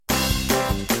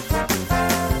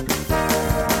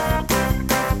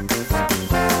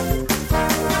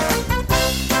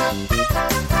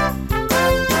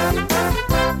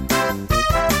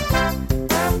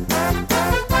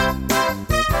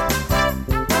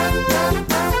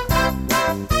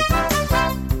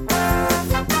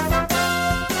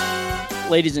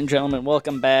Ladies and gentlemen,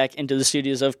 welcome back into the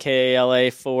studios of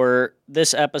KALA for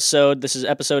this episode. This is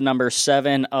episode number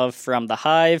 7 of From the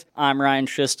Hive. I'm Ryan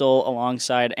Schistel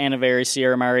alongside Anna Vary,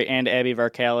 Sierra Mari, and Abby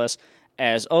Varkalis.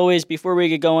 As always, before we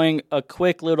get going, a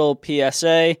quick little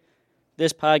PSA.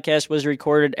 This podcast was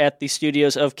recorded at the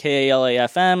studios of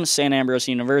KALA-FM, St. Ambrose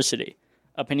University.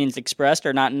 Opinions expressed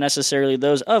are not necessarily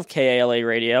those of KALA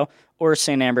Radio or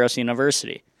St. Ambrose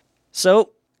University.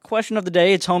 So, question of the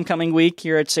day, it's homecoming week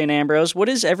here at St. Ambrose. What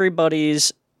is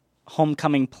everybody's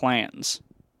homecoming plans?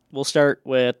 We'll start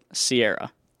with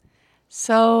Sierra.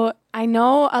 So I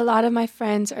know a lot of my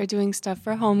friends are doing stuff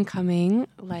for homecoming,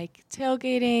 like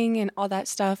tailgating and all that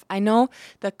stuff. I know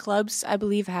the clubs, I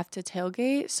believe, have to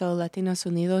tailgate, so Latinos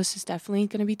Unidos is definitely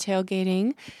going to be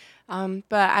tailgating.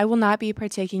 But I will not be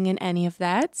partaking in any of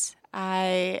that.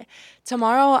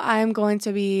 Tomorrow I'm going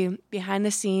to be behind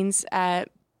the scenes at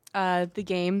the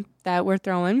game that we're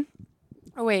throwing.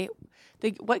 Oh, wait.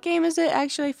 What game is it,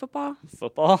 actually? Football?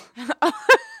 Football?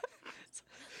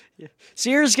 Yeah.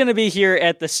 Sierra's going to be here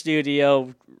at the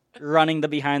studio running the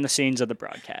behind the scenes of the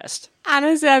broadcast.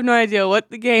 Honestly, I have no idea what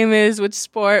the game is, which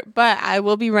sport, but I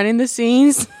will be running the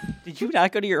scenes. Did you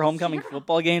not go to your homecoming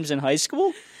football games in high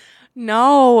school?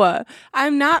 No,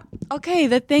 I'm not. Okay,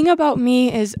 the thing about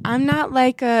me is I'm not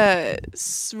like a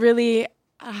really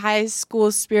high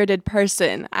school spirited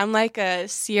person. I'm like a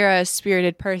Sierra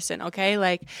spirited person, okay?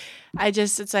 Like,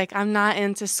 it's like I'm not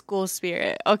into school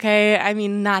spirit, okay? I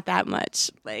mean, not that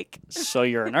much. Like, so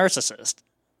you're a narcissist.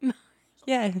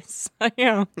 Yes, I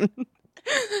am.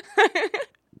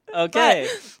 Okay.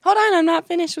 But, hold on, I'm not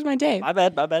finished with my day. My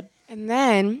bad. And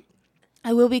then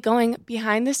I will be going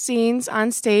behind the scenes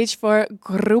on stage for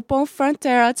Grupo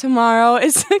Frontera tomorrow.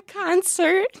 It's a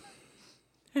concert.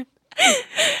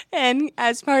 And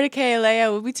as part of KLA, I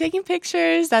will be taking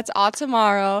pictures. That's all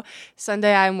tomorrow.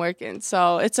 Sunday, I'm working.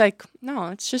 So it's like, no,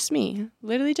 it's just me.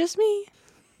 Literally just me.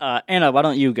 Anna, why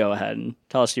don't you go ahead and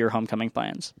tell us your homecoming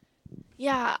plans?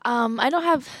 Yeah, I don't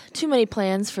have too many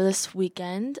plans for this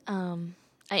weekend.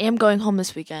 I am going home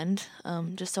this weekend.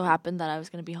 Just so happened that I was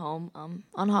going to be home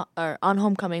on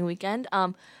homecoming weekend.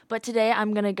 But today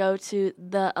I'm going to go to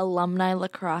the alumni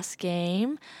lacrosse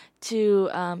game to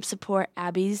support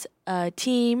Abby's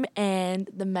team and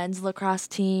the men's lacrosse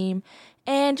team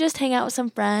and just hang out with some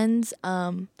friends.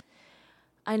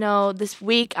 I know this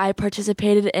week I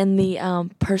participated in the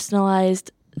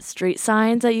personalized street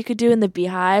signs that you could do in the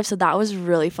Beehive, so that was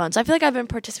really fun. So I feel like I've been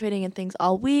participating in things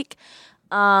all week.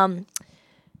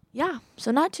 Yeah,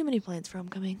 so not too many plans for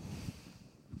homecoming.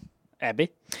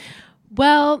 Abby?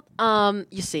 Well,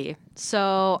 you see,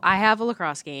 so I have a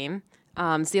lacrosse game.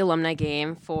 It's the alumni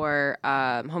game for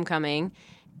homecoming.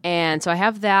 And so I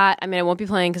have that. I mean, I won't be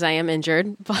playing because I am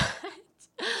injured, but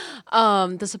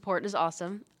the support is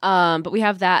awesome. But we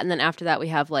have that, and then after that we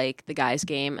have like the guys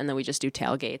game, and then we just do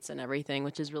tailgates and everything,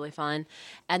 which is really fun.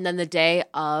 And then the day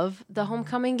of the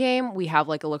homecoming game, we have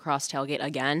like a lacrosse tailgate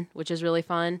again, which is really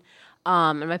fun.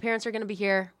 And my parents are going to be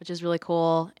here, which is really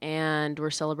cool. And we're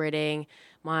celebrating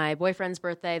my boyfriend's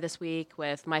birthday this week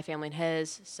with my family and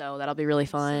his, so that'll be really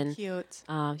fun. So cute.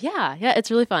 Yeah,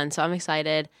 it's really fun. So I'm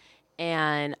excited.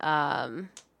 And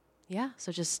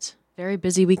so just very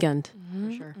busy weekend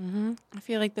for sure. Mm-hmm. I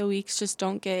feel like the weeks just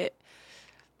don't get,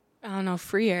 I don't know,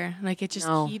 freer. Like it just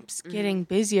keeps getting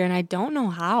busier, and I don't know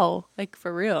how. Like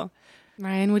for real.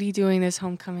 Ryan, what are you doing this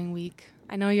homecoming week?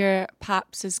 I know your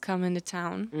pops is coming to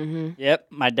town. Mm-hmm. Yep,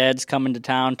 my dad's coming to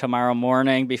town tomorrow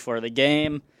morning before the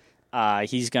game.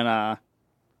 He's going to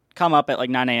come up at like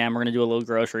 9 a.m. We're going to do a little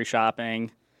grocery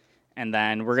shopping. And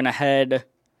then we're going to head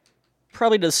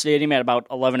probably to the stadium at about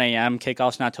 11 a.m.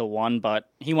 Kickoff's not till 1, but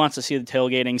he wants to see the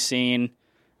tailgating scene.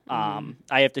 I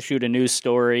have to shoot a news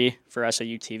story for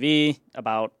SAU TV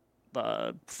about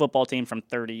the football team from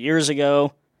 30 years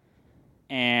ago.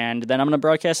 And then I'm going to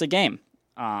broadcast the game.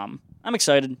 I'm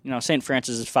excited. You know, St.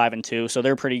 Francis is 5-2, so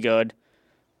they're pretty good.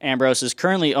 Ambrose is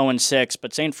currently 0-6,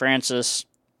 but St. Francis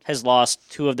has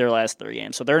lost 2 of their last 3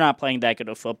 games, so they're not playing that good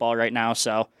of football right now.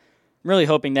 So I'm really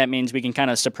hoping that means we can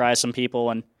kind of surprise some people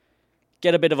and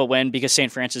get a bit of a win, because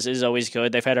St. Francis is always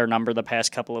good. They've had our number the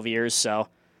past couple of years, so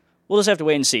we'll just have to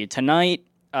wait and see. Tonight,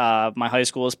 my high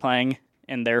school is playing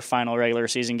in their final regular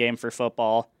season game for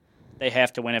football. They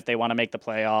have to win if they want to make the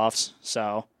playoffs,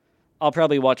 so I'll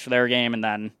probably watch their game, and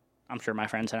then I'm sure my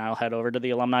friends and I will head over to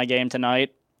the alumni game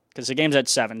tonight, because the game's at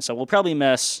 7, so we'll probably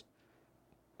miss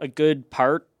a good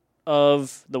part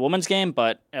of the women's game,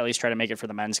 but at least try to make it for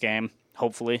the men's game,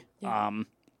 hopefully. Yeah.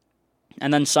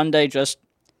 And then Sunday, just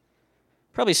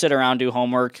probably sit around, do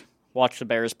homework, watch the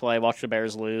Bears play, watch the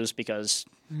Bears lose, because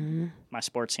my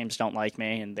sports teams don't like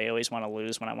me, and they always want to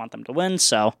lose when I want them to win,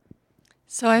 so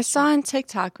So I saw on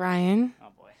TikTok, Ryan. Oh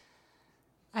boy.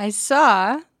 I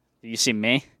saw. Do you see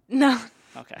me? No,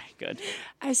 Okay, good.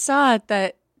 I saw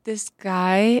that this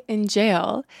guy in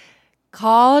jail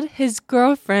called his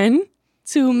girlfriend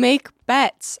to make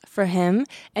bets for him,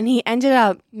 and he ended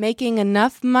up making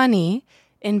enough money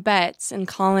in bets and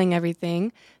calling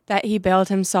everything that he bailed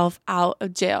himself out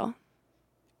of jail.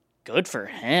 Good for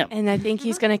him. And I think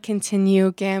he's going to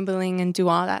continue gambling and do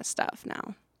all that stuff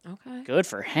now. Okay. Good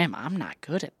for him. I'm not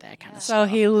good at that kind of So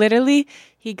stuff.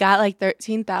 he got like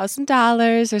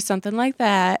 $13,000 or something like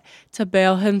that to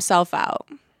bail himself out.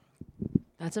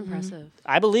 That's impressive.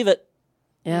 I believe it.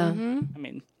 Yeah. I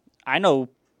mean, I know.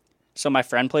 So my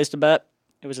friend placed a bet.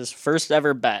 It was his first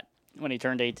ever bet when he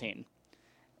turned 18.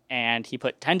 And he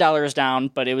put $10 down,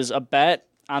 but it was a bet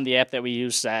on the app that we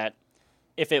use that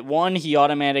if it won, he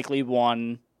automatically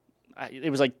won.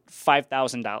 It was like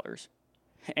 $5,000.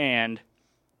 And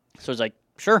so it's like,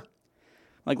 sure.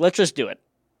 Like, let's just do it.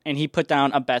 And he put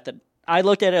down a bet that I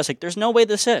looked at it. I was like, there's no way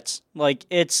this hits. Like,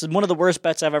 it's one of the worst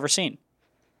bets I've ever seen.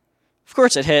 Of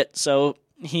course it hit. So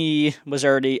he was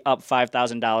already up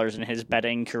 $5,000 in his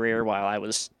betting career while I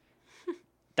was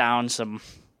down some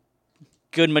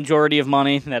good majority of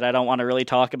money that I don't want to really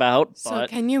talk about. So But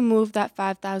can you move that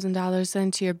 $5,000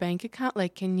 into your bank account?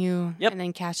 Like, can you Yep. and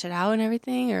then cash it out and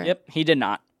everything? Or yep, he did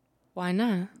not why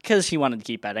not? because he wanted to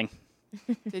keep betting.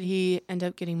 Did he end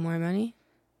up getting more money?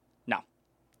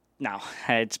 No,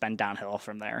 it's been downhill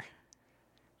from there.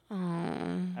 Oh,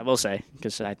 I will say,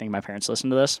 because I think my parents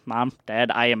listen to this. Mom, Dad,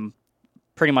 I am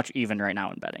pretty much even right now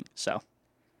in betting. So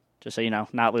just so you know,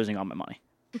 not losing all my money.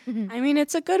 I mean,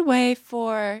 it's a good way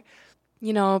for,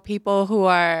 people who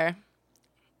are,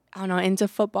 I don't know, into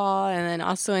football and then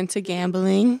also into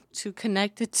gambling to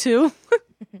connect the two.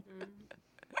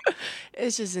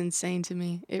 It's just insane to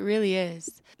me. It really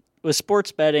is. With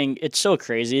sports betting, it's so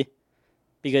crazy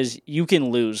because you can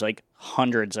lose like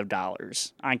hundreds of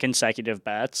dollars on consecutive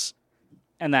bets.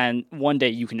 And then one day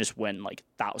you can just win like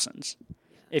thousands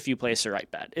if you place the right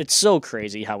bet. It's so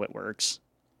crazy how it works.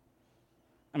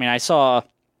 I mean, I saw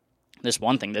this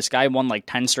one thing. This guy won like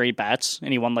 10 straight bets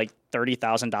and he won like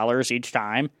 $30,000 each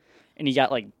time. And he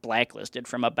got like blacklisted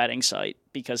from a betting site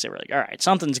because they were like, all right,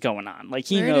 something's going on. Like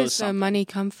he Where knows does the something. money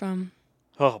come from?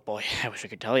 Oh boy, I wish I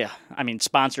could tell you. I mean,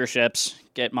 sponsorships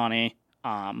get money.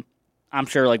 I'm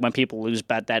sure like when people lose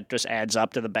bet, that just adds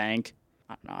up to the bank.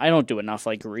 I don't know. I don't do enough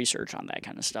like research on that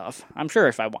kind of stuff. I'm sure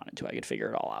if I wanted to, I could figure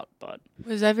it all out. But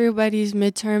Was everybody's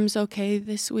midterms okay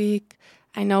this week?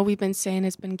 I know we've been saying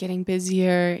it's been getting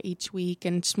busier each week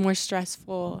and it's more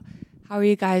stressful. How are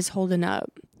you guys holding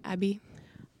up, Abby?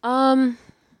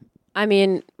 I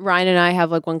mean, Ryan and I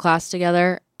have like one class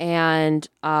together, and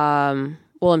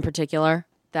in particular,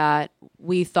 that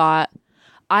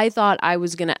I thought I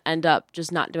was gonna end up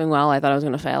just not doing well. I thought I was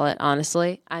gonna fail it,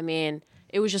 honestly. I mean,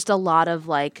 it was just a lot of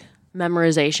like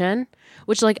memorization,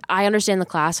 which like I understand the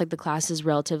class. Like the class is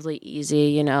relatively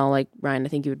easy, like Ryan, I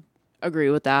think you would agree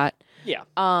with that. yeah,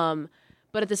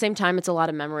 But at the same time, it's a lot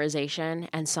of memorization,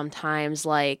 and sometimes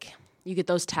like you get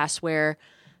those tests where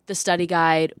the study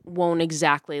guide won't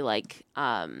exactly like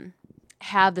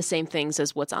have the same things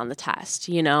as what's on the test,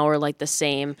 or like the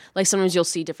same, like sometimes you'll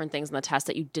see different things in the test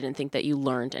that you didn't think that you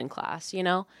learned in class,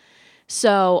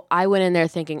 So I went in there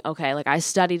thinking, okay, like I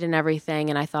studied and everything,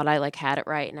 and I thought I like had it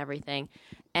right and everything,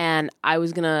 and I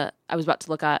was about to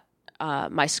look at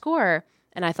my score,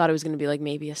 and I thought it was going to be like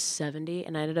maybe a 70,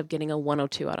 and I ended up getting a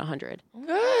 102 out of 100.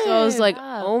 Good. So I was like,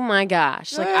 Wow. oh my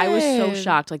gosh. Like I was so Good.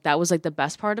 shocked. Like that was like the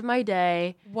best part of my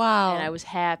day. Wow. And I was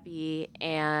happy.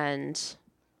 And That's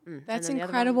and then the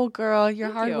other incredible, girl. Your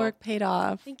Thank hard you. work paid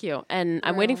off. Thank you. And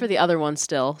I'm waiting Girl. for the other one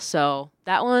still. So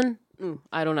that one,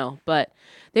 I don't know. But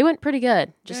they went pretty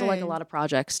good. Just like a Good. lot of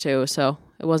projects too. So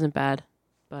it wasn't bad.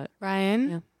 Ryan,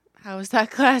 Yeah. how was that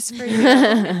class for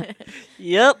you?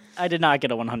 yep. I did not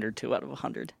get a 102 out of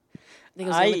 100. I think I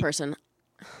was the only person.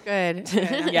 Good.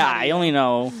 Good. Yeah, I only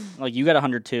know like you got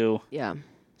 102. Yeah.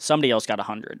 Somebody else got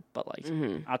 100, but like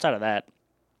outside of that,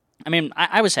 I mean,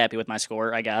 I was happy with my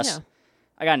score. I guess Yeah.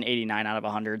 I got an 89 out of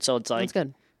 100, so it's like That's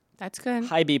good. That's good.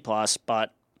 high B plus.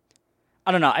 But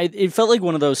I don't know. It felt like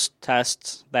one of those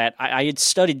tests that I had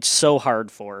studied so hard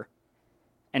for,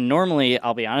 and normally,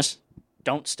 I'll be honest,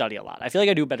 don't study a lot. I feel like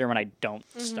I do better when I don't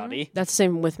study. That's the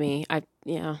same with me.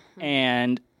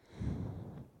 And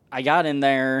I got in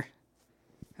there.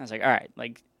 I was like, all right,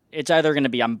 like it's either going to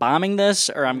be I'm bombing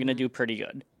this or I'm going to do pretty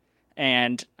good.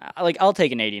 And like I'll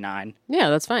take an 89. Yeah,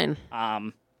 that's fine.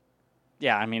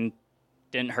 Yeah, I mean,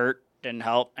 didn't hurt, didn't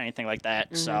help, anything like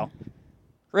that. So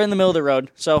right in the middle of the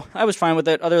road. So I was fine with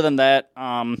it. Other than that,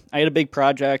 I had a big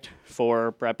project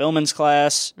for Brett Billman's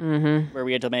class where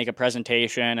we had to make a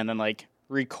presentation and then like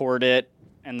record it,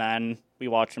 and then we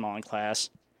watched them all in class.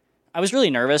 I was really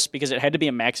nervous because it had to be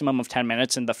a maximum of 10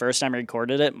 minutes, and the first time I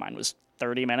recorded it, mine was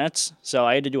 30 minutes. So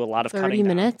I had to do a lot of 30 cutting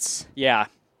down. minutes? Yeah.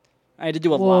 I had to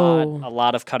do a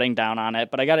lot of cutting down on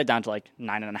it, but I got it down to like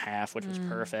 9.5, which was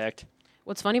perfect.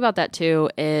 What's funny about that, too,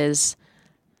 is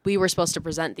we were supposed to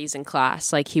present these in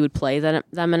class. Like, he would play them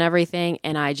and everything,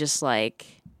 and I just, like...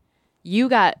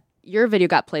 Your video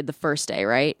got played the first day,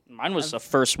 right? Mine was the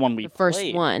first one we played. The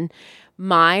first one.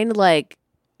 Mine, like,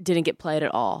 didn't get played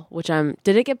at all,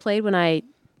 did it get played when I...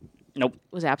 Nope.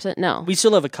 Was absent? No. We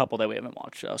still have a couple that we haven't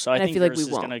watched, though, so I think feel like yours we is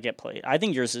won't. going to get played. I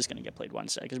think yours is going to get played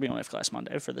Wednesday because we only have class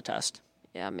Monday for the test.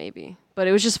 Yeah, maybe. But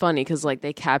it was just funny because, like,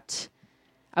 they kept...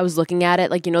 I was looking at it,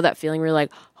 like, you know that feeling where you're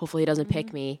like, hopefully he doesn't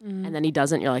pick me, and then he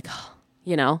doesn't, you're like, oh,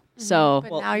 you know? So...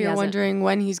 But now you're wondering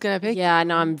when he's going to pick. Yeah,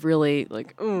 now I'm really,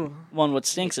 like, ooh. One, what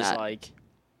stinks is, that. like,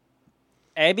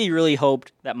 Abby really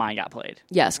hoped that mine got played.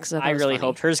 Yes, because I really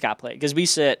hoped hers got played because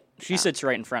she sits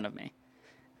right in front of me.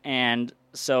 And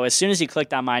so as soon as he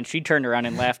clicked on mine, she turned around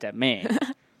and laughed at me.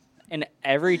 And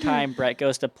every time Brett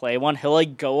goes to play one, he'll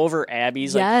like go over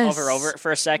Abby's, like hover over it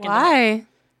for a second. Why?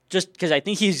 Just because I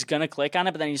think he's going to click on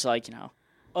it, but then he's like,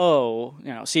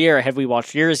 Sierra, have we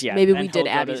watched yours yet? Maybe And we did he'll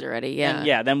go Abby's already, yeah. And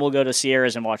yeah, then we'll go to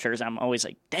Sierra's and watch hers. And I'm always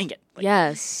like, dang it. Like,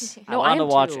 yes. I want to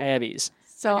watch Abby's.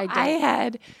 So I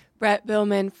had Brett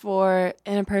Billman for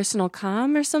interpersonal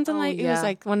comm or something It was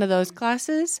like one of those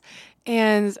classes.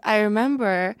 And I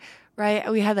remember, right,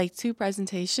 we had like 2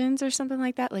 presentations or something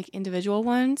like that, like individual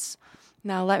ones.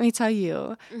 Now, let me tell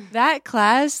you, that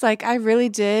class, like I really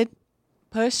did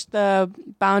push the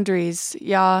boundaries,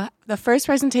 y'all. The first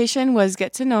presentation was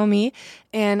get to know me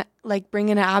and like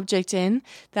bringing an object in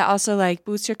that also like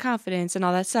boosts your confidence and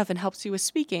all that stuff and helps you with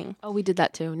speaking. Oh, we did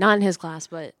that too. Not in his class,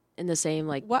 but in the same,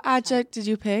 like... What object did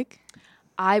you pick?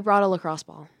 I brought a lacrosse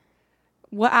ball.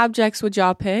 What objects would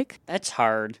y'all pick? That's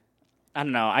hard. I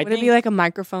don't know. Would it be like a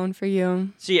microphone for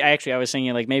you? See, I was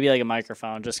thinking like maybe like a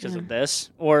microphone just because of this,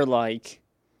 or like,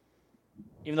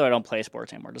 even though I don't play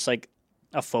sports anymore, just like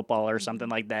a football or something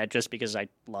like that, just because I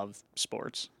love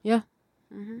sports. Yeah.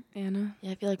 Anna?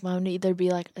 Yeah, I feel like mine would either be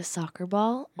like a soccer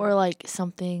ball or like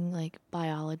something like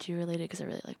biology related because I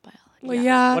really like biology. Well,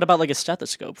 yeah. What about like a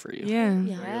stethoscope for you? Yeah. For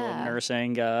your little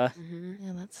nursing, Yeah,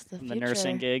 that's the future. the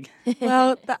nursing gig.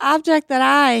 Well, the object that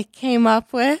I came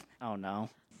up with. Oh no.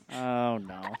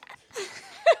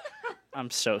 I'm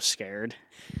so scared.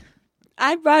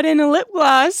 I brought in a lip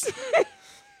gloss.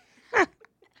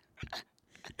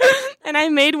 And I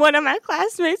made one of my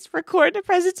classmates record the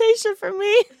presentation for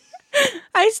me.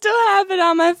 I still have it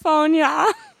on my phone, y'all.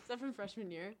 Is that from freshman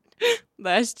year?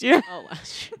 Last year. Oh,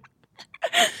 last year.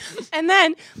 And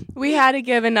then we had to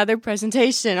give another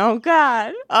presentation. Oh,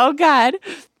 God.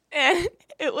 And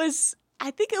I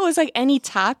think it was like any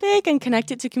topic and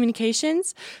connected to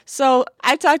communications. So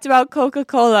I talked about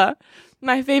Coca-Cola,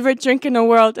 my favorite drink in the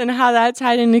world, and how that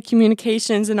tied into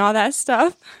communications and all that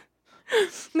stuff.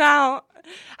 Now,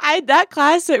 that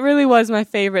class, it really was my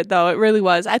favorite, though. It really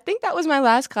was. I think that was my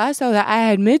last class, though, that I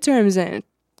had midterms in.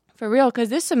 For real, because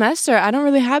this semester, I don't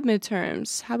really have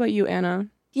midterms. How about you, Anna?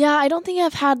 Yeah, I don't think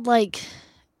I've had like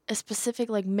a specific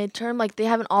like midterm. Like they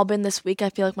haven't all been this week. I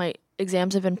feel like my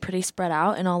exams have been pretty spread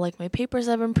out and all like my papers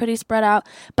have been pretty spread out.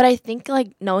 But I think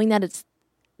like knowing that it's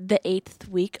the 8th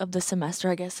week of the semester,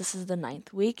 I guess this is the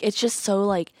 9th week, it's just so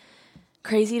like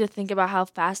crazy to think about how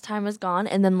fast time has gone.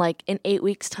 And then like in 8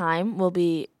 weeks time we'll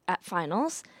be at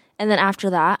finals. And then after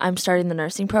that, I'm starting the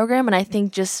nursing program. And I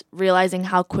think just realizing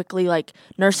how quickly like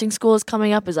nursing school is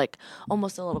coming up is like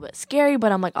almost a little bit scary,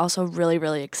 but I'm like also really,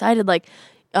 really excited. Like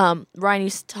Ryan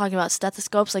used to talking about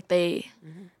stethoscopes. Like the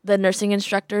nursing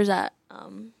instructors at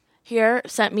here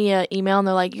sent me an email and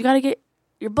they're like, you got to get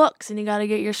your books and you got to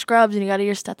get your scrubs and you got to get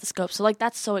your stethoscope. So like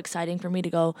that's so exciting for me to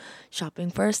go shopping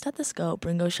for a stethoscope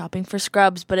and go shopping for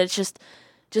scrubs. But it's just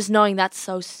knowing that's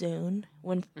so soon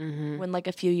when like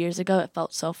a few years ago it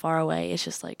felt so far away. It's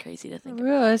just like crazy to think For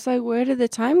real, it's like, where did the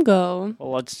time go?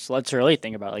 Well, let's really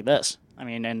think about it like this. I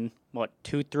mean, in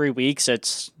 2-3 weeks,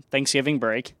 it's Thanksgiving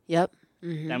break. Yep.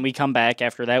 Then we come back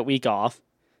after that week off,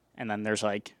 and then there's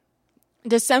like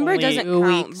December only doesn't 2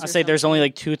 count. weeks. I say there's only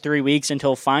like 2-3 weeks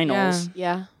until finals.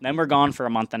 Yeah. Then we're gone for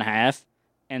a month and a half,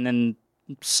 and then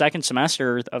second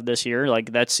semester of this year,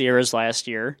 like that's Sierra's last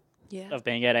year of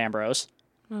being at Ambrose.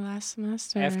 My last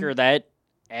semester. After that,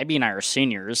 Abby and I are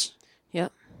seniors.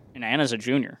 Yep. And Anna's a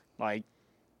junior. Like,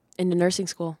 Into nursing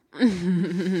school.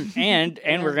 and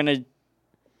we're gonna,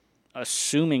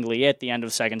 assumingly at the end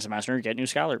of second semester, get new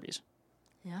scholarbies.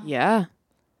 Yeah.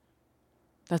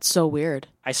 That's so weird.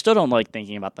 I still don't like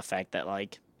thinking about the fact that,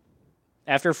 like,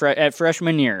 at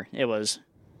freshman year, it was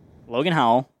Logan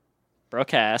Howell,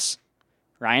 Brooke Hass,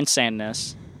 Ryan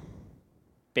Sandness,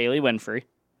 Bailey Winfrey,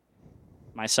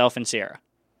 myself, and Sierra.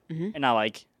 And now,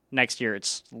 like, next year,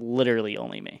 it's literally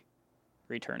only me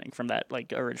returning from that,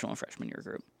 like, original freshman year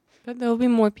group. But there'll be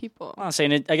more people. Well, I'm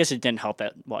saying I guess it didn't help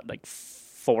that, like,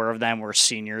 4 of them were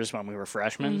seniors when we were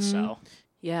freshmen, so.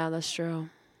 Yeah, that's true.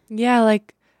 Yeah,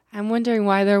 like, I'm wondering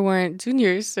why there weren't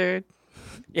juniors or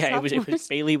Yeah, it was sophomores.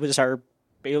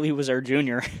 Bailey was our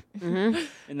junior, and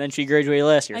then she graduated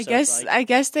last year. I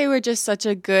guess they were just such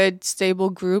a good, stable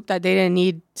group that they didn't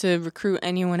need to recruit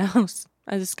anyone else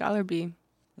as a scholar bee.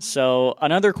 So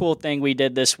another cool thing we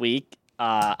did this week,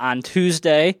 on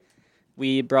Tuesday,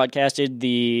 we broadcasted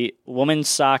the women's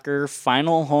soccer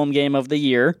final home game of the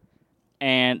year.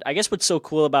 And I guess what's so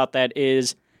cool about that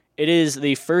is it is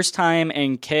the first time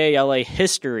in KALA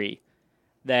history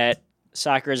that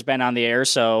soccer has been on the air.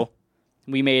 So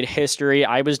we made history.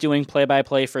 I was doing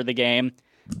play-by-play for the game.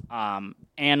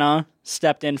 Anna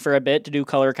stepped in for a bit to do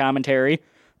color commentary.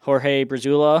 Jorge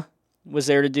Brazula was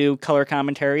there to do color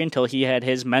commentary until he had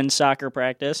his men's soccer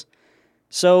practice.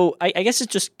 So I guess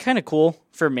it's just kind of cool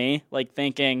for me, like,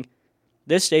 thinking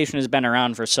this station has been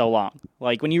around for so long.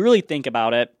 Like, when you really think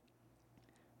about it,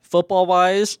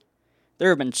 football-wise, there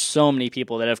have been so many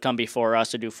people that have come before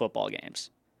us to do football games.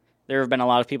 There have been a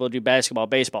lot of people who do basketball,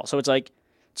 baseball. So it's like,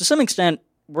 to some extent,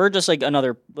 we're just like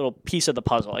another little piece of the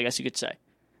puzzle, I guess you could say.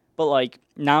 But, like,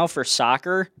 now for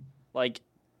soccer, like,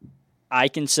 I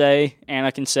can say,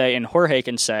 Anna can say, and Jorge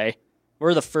can say,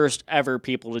 we're the first ever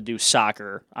people to do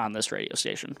soccer on this radio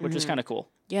station, which is kind of cool.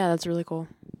 Yeah, that's really cool.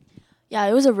 Yeah,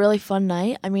 it was a really fun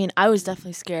night. I mean, I was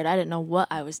definitely scared. I didn't know what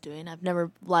I was doing. I've never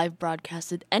live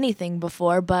broadcasted anything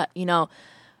before, but, you know,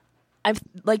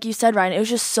 like you said, Ryan, it was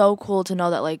just so cool to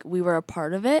know that, like, we were a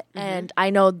part of it. And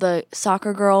I know the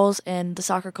soccer girls and the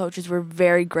soccer coaches were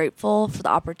very grateful for the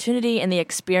opportunity and the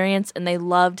experience, and they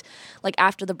loved, like,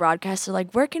 after the broadcast, they're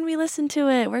like, where can we listen to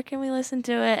it? Where can we listen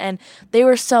to it? And they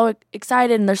were so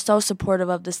excited, and they're so supportive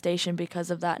of the station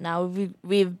because of that. Now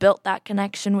we've built that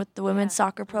connection with the women's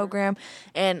soccer program,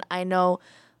 and I know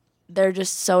they're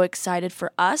just so excited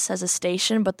for us as a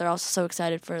station, but they're also so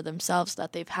excited for themselves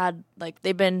that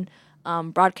they've been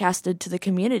broadcasted to the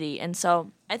community. And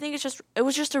so I think it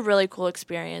was just a really cool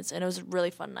experience, and it was a really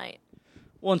fun night.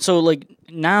 Well, and so, like,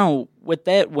 now with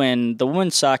that win, the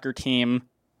women's soccer team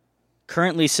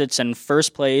currently sits in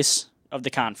first place of the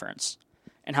conference.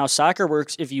 And how soccer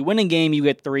works, if you win a game, you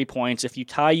get 3 points. If you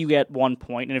tie, you get 1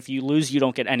 point. And if you lose, you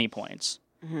don't get any points.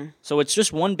 So it's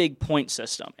just one big point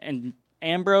system. And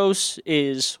Ambrose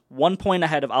is 1 point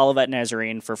ahead of Olivet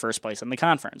Nazarene for first place in the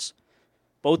conference.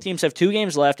 Both teams have 2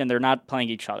 games left, and they're not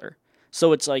playing each other.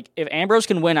 So it's like, if Ambrose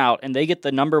can win out and they get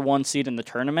the number 1 seed in the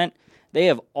tournament, they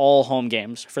have all home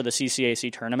games for the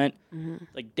CCAC tournament.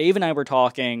 Like, Dave and I were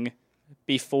talking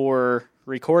before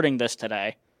recording this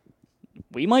today.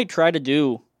 We might try to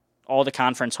do all the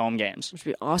conference home games. Which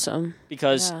would be awesome.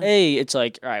 Because, A, it's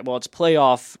like, all right, well, it's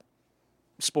playoff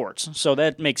sports, so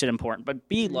that makes it important. But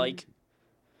B, like,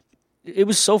 it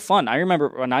was so fun. I remember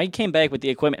when I came back with the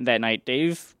equipment that night,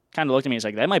 Dave kind of looked at me and was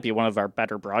like, that might be one of our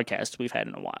better broadcasts we've had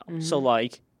in a while. So,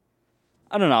 like,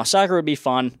 I don't know. Soccer would be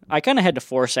fun. I kind of had to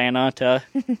force Anna to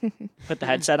put the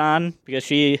headset on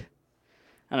because I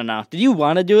don't know. Did you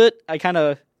want to do it? I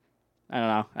don't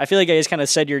know. I feel like I just kind of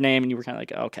said your name and you were kind of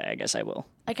like, okay, I guess I will.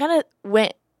 I kind of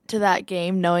went to that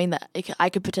game knowing that I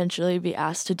could potentially be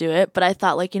asked to do it, but I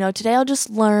thought, like, you know, today I'll just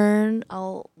learn.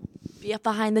 I'll be up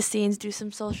behind the scenes, do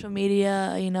some social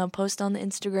media, you know, post on the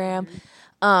Instagram.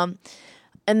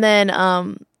 And then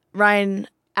Ryan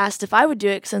asked if I would do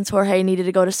it since Jorge needed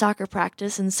to go to soccer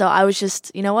practice. And so I was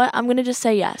just, you know what, I'm going to just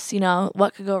say yes. You know,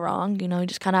 what could go wrong? You know, you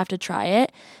just kind of have to try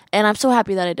it. And I'm so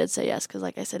happy that I did say yes because,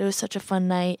 like I said, it was such a fun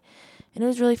night. And it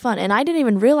was really fun. And I didn't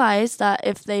even realize that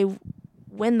if they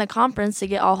win the conference, they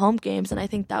get all home games. And I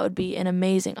think that would be an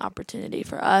amazing opportunity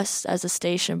for us as a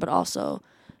station, but also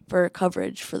for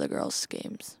coverage for the girls'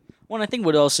 games. Well, and I think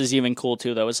what else is even cool,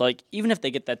 too, though, is, like, even if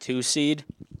they get that 2 seed,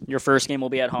 your first game will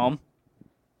be at home.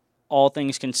 All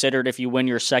things considered, if you win,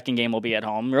 your second game will be at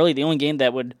home. Really, the only game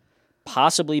that would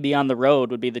possibly be on the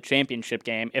road would be the championship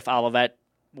game if Olivet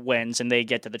wins and they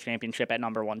get to the championship at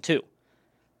number 1, too.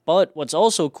 But what's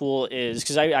also cool is,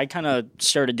 because I kind of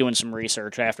started doing some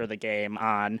research after the game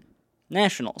on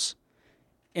nationals.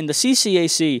 In the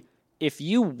CCAC, if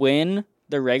you win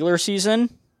the regular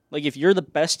season, like if you're the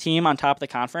best team on top of the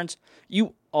conference,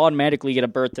 you automatically get a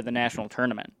berth to the national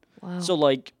tournament. Wow. So,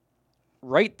 like,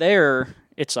 right there,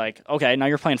 it's like, okay, now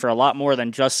you're playing for a lot more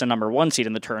than just the number 1 seed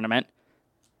in the tournament.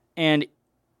 And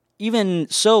even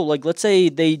so, like, let's say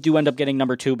they do end up getting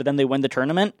number 2, but then they win the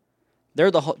tournament,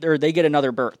 they get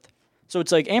another berth. So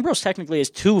it's like Ambrose technically has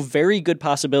 2 very good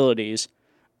possibilities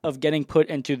of getting put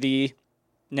into the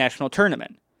national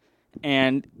tournament.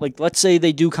 And like, let's say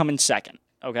they do come in second,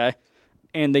 okay,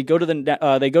 and they go to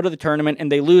the tournament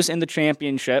and they lose in the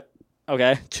championship,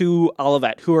 okay, to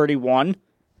Olivet, who already won.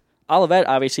 Olivet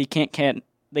obviously can't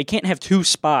have 2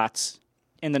 spots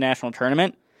in the national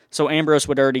tournament, so Ambrose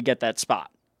would already get that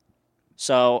spot.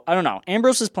 So I don't know.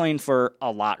 Ambrose is playing for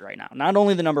a lot right now. Not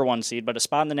only the number 1 seed, but a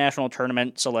spot in the national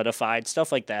tournament solidified,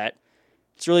 stuff like that.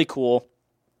 It's really cool.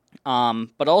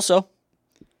 But also,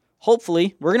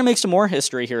 hopefully, we're gonna make some more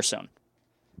history here soon.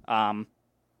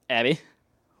 Abby,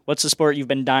 what's the sport you've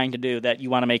been dying to do that you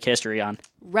want to make history on?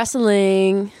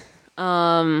 Wrestling.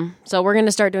 So we're going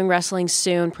to start doing wrestling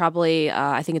soon, probably,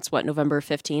 I think it's November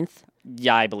 15th.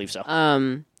 Yeah, I believe so.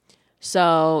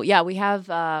 So yeah, we're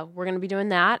going to be doing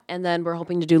that. And then we're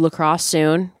hoping to do lacrosse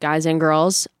soon, guys and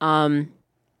girls. So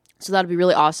that'll be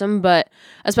really awesome, but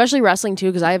especially wrestling too,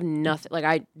 because I have nothing, like,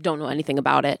 I don't know anything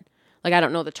about it. Like, I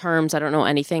don't know the terms. I don't know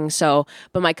anything. So,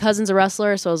 but my cousin's a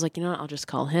wrestler. So I was like, you know what? I'll just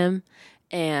call him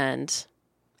and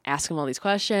ask him all these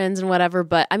questions and whatever.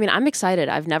 But I mean, I'm excited.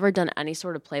 I've never done any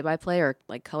sort of play-by-play or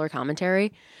like color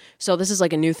commentary. So this is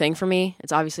like a new thing for me.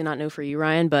 It's obviously not new for you,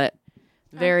 Ryan, but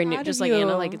very new. Just like,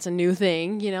 Anna, like, it's a new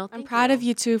thing, you know? I'm proud of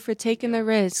you two for taking the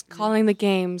risk, calling the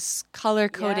games, color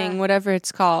coding, whatever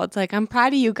it's called. Like, I'm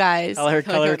proud of you guys. Color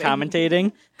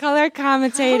commentating. Color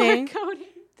commentating.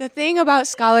 The thing about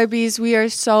Scholar Bees, we are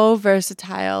so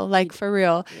versatile, like, for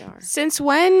real. Since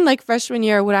when, like, freshman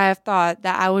year, would I have thought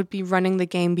that I would be running the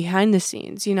game behind the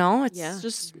scenes, you know? It's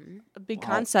just a big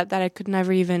concept that I could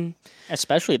never even...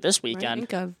 Especially this weekend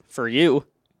think of. for you,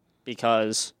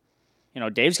 because, you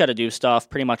know, Dave's got to do stuff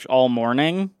pretty much all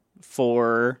morning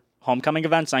for homecoming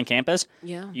events on campus.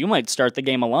 Yeah. You might start the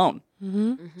game alone.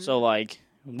 So, like,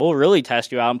 we'll really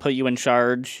test you out and put you in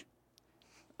charge.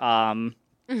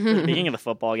 At the beginning of the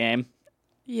football game.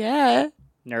 Yeah.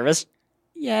 Nervous?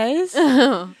 Yes.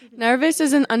 Nervous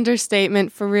is an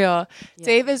understatement, for real. Yeah.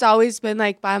 Dave has always been,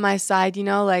 like, by my side, you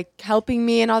know, like, helping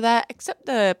me and all that, except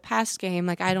the past game.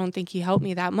 Like, I don't think he helped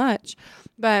me that much.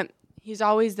 But he's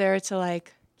always there to,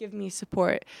 like, give me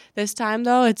support. This time,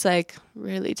 though, it's, like,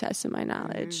 really testing my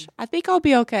knowledge. I think I'll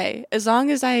be okay, as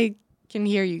long as I can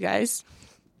hear you guys.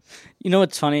 You know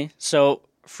what's funny? So...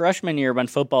 freshman year, when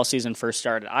football season first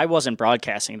started, I wasn't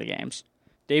broadcasting the games.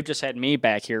 Dave just had me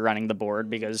back here running the board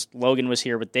because Logan was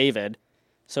here with David.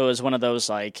 So it was one of those,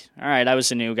 like, all right, I was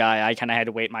a new guy. I kind of had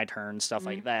to wait my turn, stuff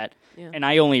like that. Yeah. And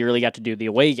I only really got to do the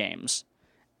away games.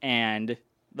 And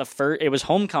it was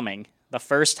homecoming, the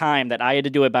first time that I had to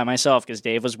do it by myself because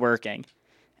Dave was working.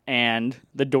 And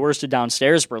the doors to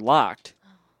downstairs were locked.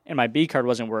 And my B card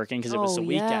wasn't working because it was the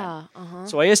weekend.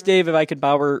 So I asked Dave if I could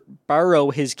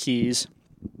borrow his keys.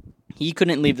 He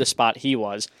couldn't leave the spot he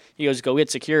was. He goes, go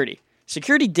get security.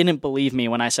 Security didn't believe me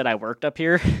when I said I worked up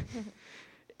here.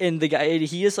 And the guy,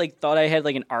 he just, like, thought I had,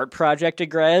 like, an art project to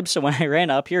grab. So when I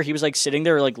ran up here, he was, like, sitting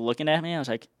there, like, looking at me. I was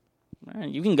like, all right,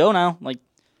 you can go now. Like,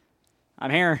 I'm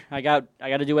here. I got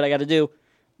to do what I got to do.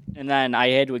 And then I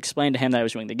had to explain to him that I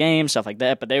was doing the game, stuff like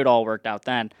that. But they would all worked out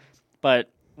then. But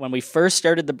when we first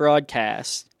started the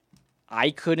broadcast, I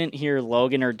couldn't hear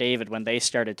Logan or David when they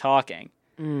started talking.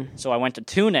 So I went to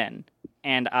tune in,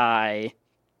 and I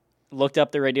looked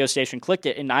up the radio station, clicked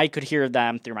it, and I could hear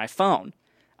them through my phone.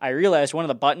 I realized one of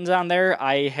the buttons on there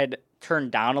I had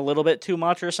turned down a little bit too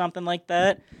much or something like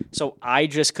that, so I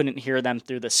just couldn't hear them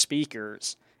through the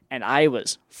speakers, and I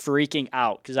was freaking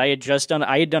out because I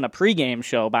had done a pregame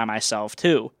show by myself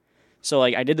too. So,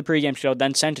 like, I did the pregame show,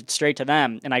 then sent it straight to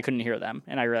them, and I couldn't hear them.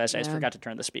 And I realized I just forgot to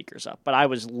turn the speakers up. But I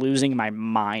was losing my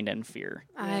mind in fear.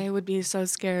 I would be so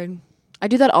scared. I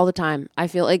do that all the time. I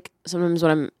feel like sometimes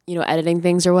when I'm, you know, editing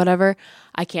things or whatever,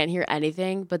 I can't hear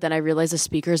anything. But then I realize the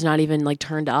speaker's not even, like,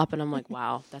 turned up. And I'm like,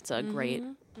 wow, that's a great...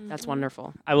 That's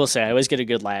wonderful. I will say, I always get a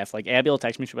good laugh. Like, Abby will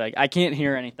text me, she'll be like, I can't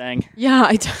hear anything.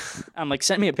 Yeah, I'm like,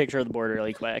 send me a picture of the board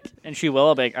really quick. And she will.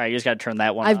 I'll be like, all right, you just got to turn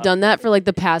that one I've up. done that for, like,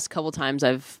 the past couple times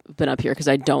I've been up here because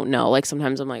I don't know. Like,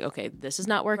 sometimes I'm like, okay, this is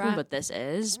not working, but this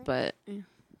is. But,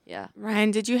 yeah.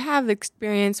 Ryan, did you have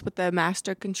experience with the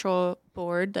master control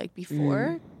board, like,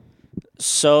 before?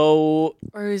 So...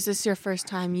 Or is this your first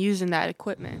time using that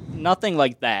equipment? Nothing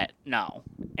like that, no.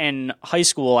 In high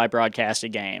school, I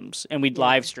broadcasted games, and we'd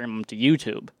live stream them to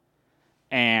YouTube.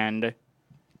 And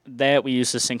that we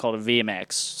used this thing called a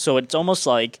VMix. So it's almost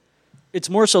like, it's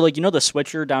more so like, you know the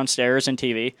switcher downstairs in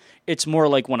TV? It's more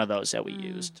like one of those that we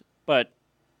used. But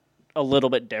a little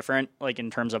bit different, like in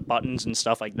terms of buttons and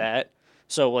stuff like that.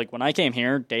 So like when I came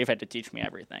here, Dave had to teach me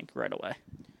everything right away.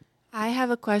 I have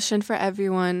a question for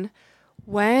everyone.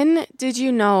 When did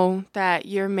you know that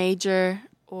your major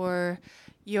or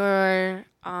your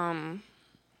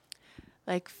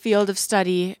like field of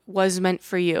study was meant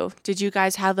for you? Did you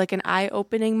guys have like an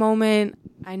eye-opening moment?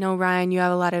 I know, Ryan, you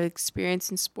have a lot of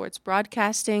experience in sports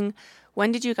broadcasting.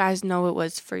 When did you guys know it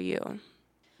was for you?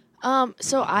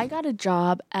 So I got a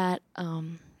job at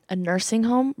a nursing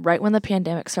home right when the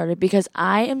pandemic started because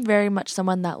I am very much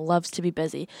someone that loves to be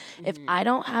busy. If I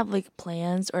don't have like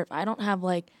plans or if I don't have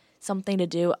like something to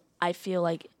do, I feel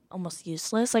like almost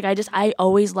useless. Like I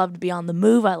always love to be on the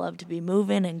move. I love to be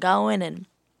moving and going and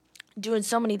doing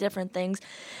so many different things.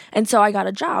 And so I got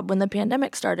a job when the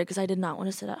pandemic started because I did not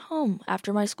want to sit at home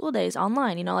after my school days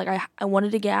online. You know, like I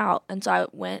wanted to get out. And so I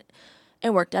went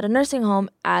and worked at a nursing home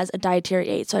as a dietary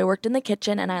aide. So I worked in the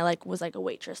kitchen and I like was like a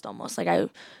waitress almost. Like I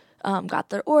got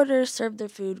their orders, served their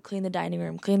food, cleaned the dining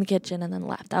room, cleaned the kitchen, and then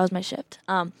left. That was my shift.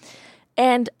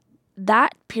 And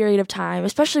that period of time,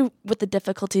 especially with the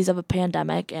difficulties of a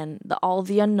pandemic and all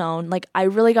the unknown, like I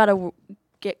really got to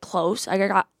get close. I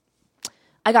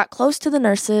got close to the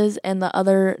nurses and the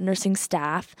other nursing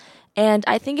staff, and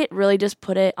I think it really just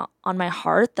put it on my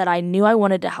heart that I knew I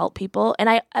wanted to help people. And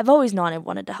I've always known I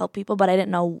wanted to help people, but I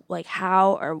didn't know like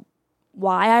how or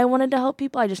why I wanted to help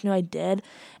people. I just knew I did.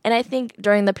 And I think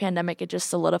during the pandemic, it just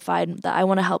solidified that I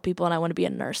want to help people and I want to be a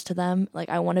nurse to them. Like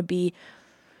I want to be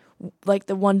like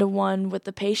the one-to-one with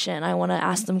the patient. I want to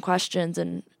ask them questions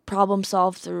and problem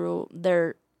solve through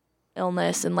their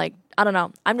illness. And like, I don't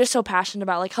know, I'm just so passionate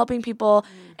about like helping people.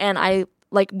 And I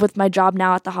like with my job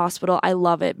now at the hospital, I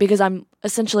love it because I'm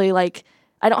essentially like,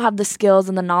 I don't have the skills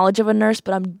and the knowledge of a nurse,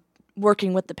 but I'm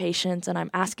working with the patients and I'm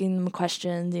asking them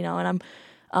questions, you know, and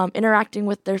I'm interacting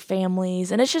with their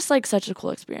families. And it's just like such a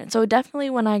cool experience. So definitely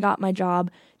when I got my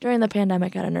job during the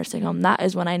pandemic at a nursing home, that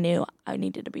is when I knew I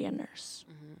needed to be a nurse.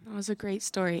 That was a great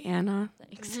story, Anna.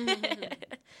 Thanks.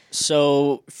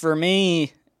 So for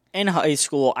me, in high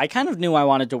school, I kind of knew I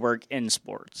wanted to work in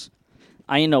sports.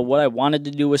 I didn't know what I wanted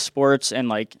to do with sports and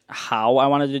like how I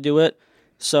wanted to do it.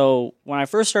 So when I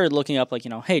first started looking up like, you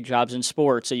know, hey, jobs in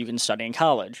sports that you can study in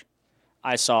college,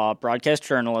 I saw broadcast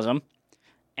journalism,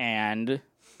 and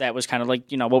that was kind of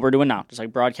like, you know, what we're doing now, just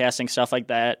like broadcasting, stuff like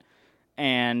that.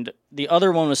 And the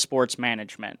other one was sports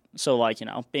management. So like, you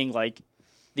know, being like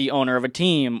the owner of a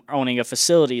team, owning a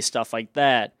facility, stuff like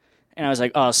that. And I was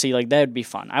like, oh, see, like that would be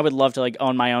fun. I would love to like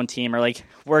own my own team or like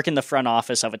work in the front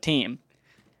office of a team.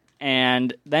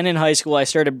 And then in high school, I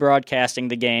started broadcasting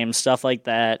the game, stuff like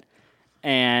that.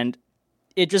 And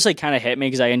it just like kind of hit me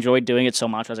because I enjoyed doing it so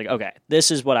much. I was like, okay, this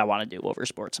is what I want to do over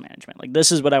sports management. Like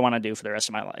this is what I want to do for the rest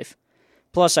of my life.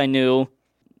 Plus, I know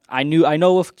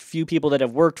a few people that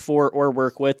have worked for or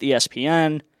work with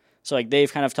ESPN. So like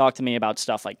they've kind of talked to me about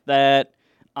stuff like that.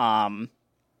 And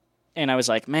I was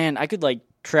like, man, I could like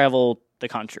travel the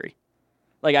country.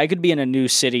 Like I could be in a new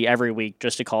city every week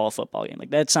just to call a football game. Like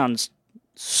that sounds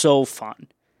so fun.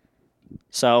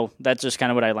 So that's just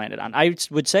kind of what I landed on. I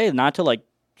would say not till like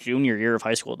junior year of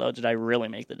high school though did I really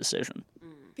make the decision.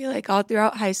 I feel like all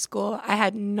throughout high school, I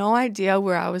had no idea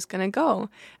where I was going to go.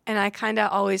 And I kind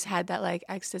of always had that like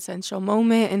existential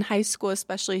moment in high school,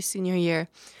 especially senior year,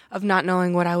 of not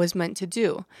knowing what I was meant to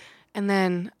do. And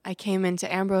then I came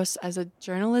into Ambrose as a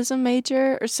journalism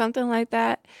major or something like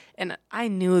that. And I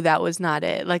knew that was not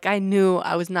it. Like I knew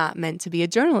I was not meant to be a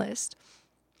journalist.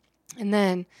 And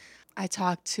then I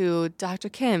talked to Dr.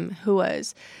 Kim, who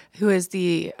is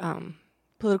the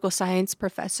political science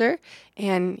professor,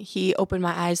 and he opened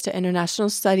my eyes to international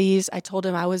studies. I told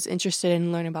him I was interested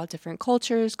in learning about different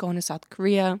cultures, going to South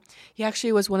Korea. He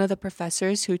actually was one of the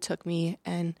professors who took me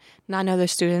and 9 other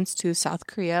students to South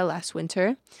Korea last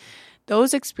winter.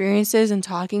 Those experiences and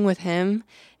talking with him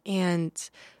and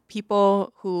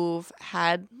people who've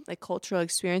had like cultural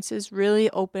experiences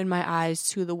really opened my eyes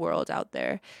to the world out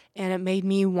there, and it made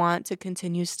me want to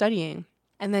continue studying.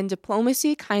 And then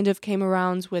diplomacy kind of came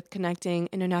around with connecting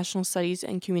international studies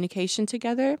and communication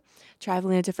together,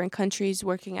 traveling to different countries,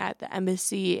 working at the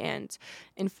embassy, and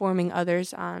informing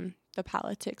others on the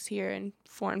politics here and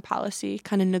foreign policy,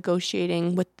 kind of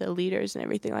negotiating with the leaders and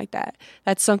everything like that.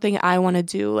 That's something I want to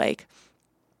do. Like,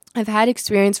 I've had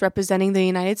experience representing the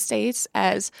United States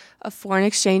as a foreign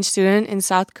exchange student in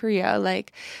South Korea.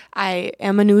 Like, I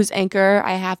am a news anchor.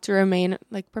 I have to remain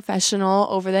like professional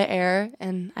over the air,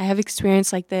 and I have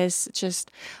experience like this.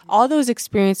 Just all those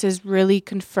experiences really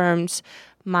confirmed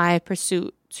my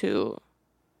pursuit to,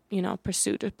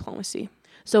 pursue diplomacy.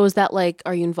 So is that like,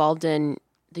 are you involved in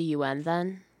the UN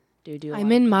then? Do you do?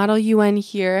 I'm in Model UN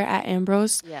here at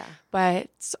Ambrose, Yeah. but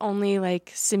it's only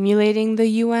like simulating the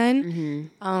UN.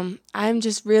 Mm-hmm. I'm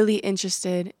just really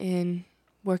interested in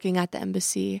working at the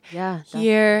embassy Yeah.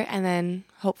 here and then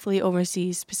hopefully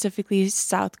overseas, specifically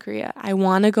South Korea. I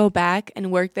want to go back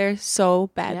and work there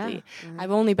so badly. Yeah.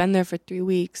 I've only been there for 3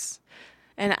 weeks.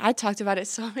 And I talked about it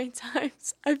so many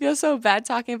times. I feel so bad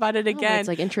talking about it again. It's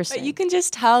like interesting. But you can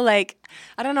just tell, like,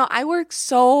 I don't know, I work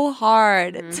so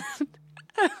hard.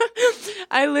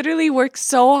 I literally work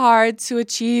so hard to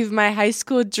achieve my high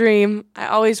school dream. I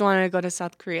always wanted to go to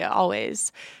South Korea,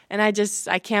 always. And I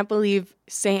can't believe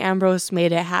St. Ambrose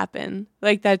made it happen.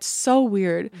 Like, that's so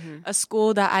weird. A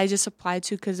school that I just applied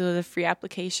to because of the free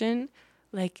application,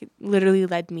 like, literally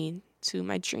led me to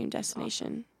my dream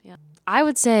destination. Yeah. I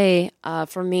would say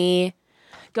for me,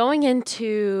 going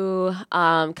into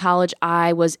college,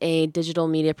 I was a digital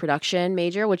media production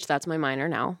major, which that's my minor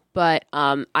now. But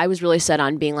I was really set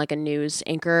on being like a news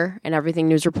anchor and everything,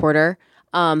 news reporter.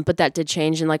 But that did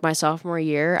change in like my sophomore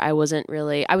year. I was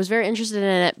very interested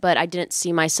in it, but I didn't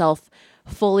see myself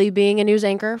fully being a news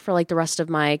anchor for like the rest of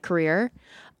my career.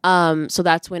 So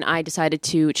that's when I decided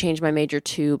to change my major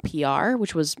to PR,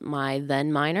 which was my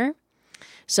then minor.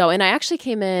 So, and I actually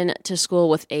came in to school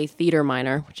with a theater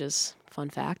minor, which is a fun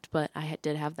fact, but I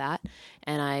did have that,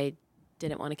 and I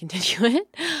didn't want to continue it.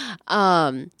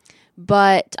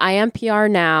 But I am PR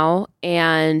now,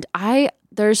 and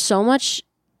there's so much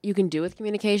you can do with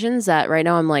communications that right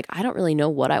now I'm like, I don't really know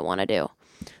what I want to do.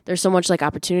 There's so much like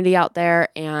opportunity out there,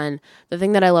 and the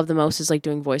thing that I love the most is like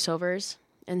doing voiceovers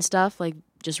and stuff, like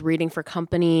just reading for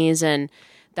companies, and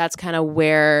that's kind of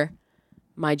where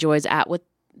my joy's at with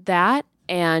that.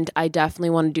 And I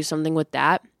definitely want to do something with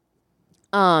that.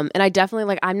 And I definitely,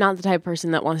 like, I'm not the type of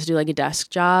person that wants to do, like, a desk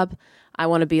job. I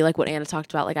want to be, like, what Anna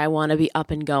talked about. Like, I want to be up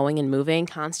and going and moving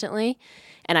constantly.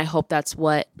 And I hope that's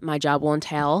what my job will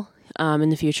entail in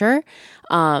the future.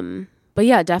 But,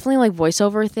 yeah, definitely, like,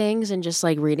 voiceover things and just,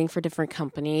 like, reading for different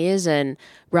companies and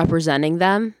representing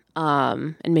them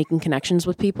and making connections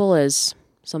with people is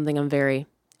something I'm very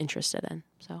interested in.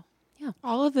 So, yeah.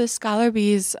 All of the Scholar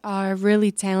Bees are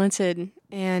really talented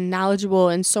and knowledgeable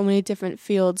in so many different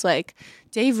fields. Like,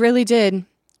 Dave really did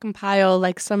compile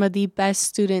like some of the best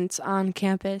students on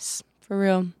campus, for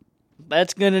real.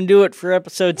 That's going to do it for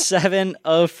episode 7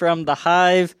 of From the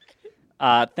Hive.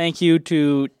 Thank you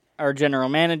to our general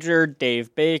manager,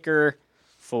 Dave Baker,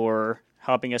 for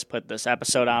helping us put this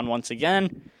episode on once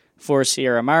again. For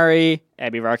Sierra Mari,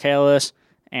 Abby Varkalis,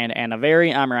 and Anna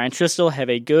Very, I'm Ryan Tristel. Have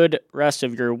a good rest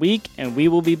of your week, and we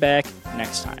will be back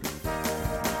next time.